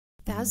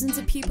Thousands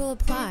of people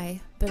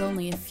apply, but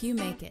only a few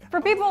make it. For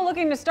people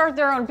looking to start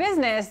their own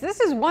business, this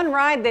is one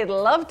ride they'd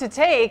love to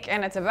take,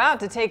 and it's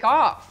about to take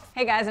off.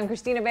 Hey guys, I'm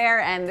Kristina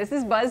Behr, and this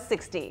is Buzz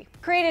 60.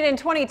 Created in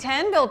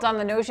 2010, built on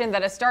the notion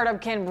that a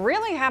startup can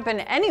really happen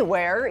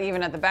anywhere,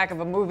 even at the back of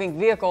a moving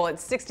vehicle at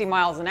 60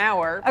 miles an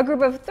hour, a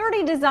group of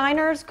 30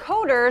 designers,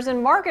 coders,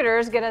 and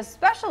marketers get a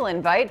special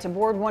invite to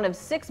board one of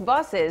 6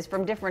 buses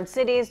from different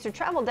cities to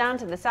travel down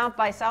to the South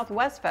by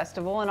Southwest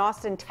Festival in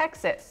Austin,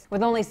 Texas.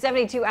 With only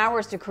 72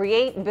 hours to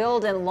create,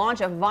 build, and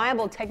launch a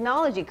viable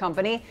technology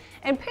company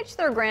and pitch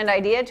their grand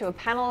idea to a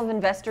panel of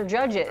investor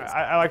judges.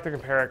 I like to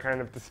compare it kind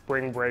of to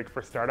spring break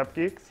for startup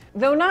geeks.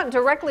 Though not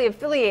directly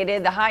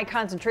affiliated, the high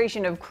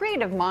concentration of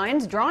creative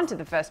minds drawn to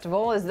the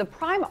festival is the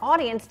prime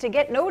audience to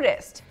get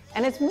noticed.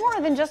 And it's more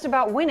than just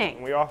about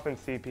winning. We often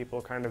see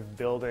people kind of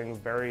building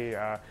very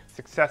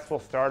successful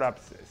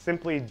startups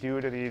simply due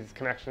to these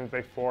connections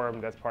they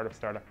formed as part of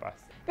StartupBus.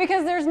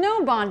 Because there's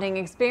no bonding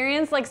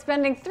experience like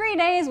spending 3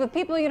 days with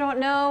people you don't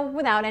know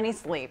without any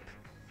sleep.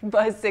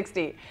 Buzz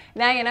 60.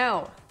 Now you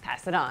know.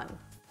 Pass it on.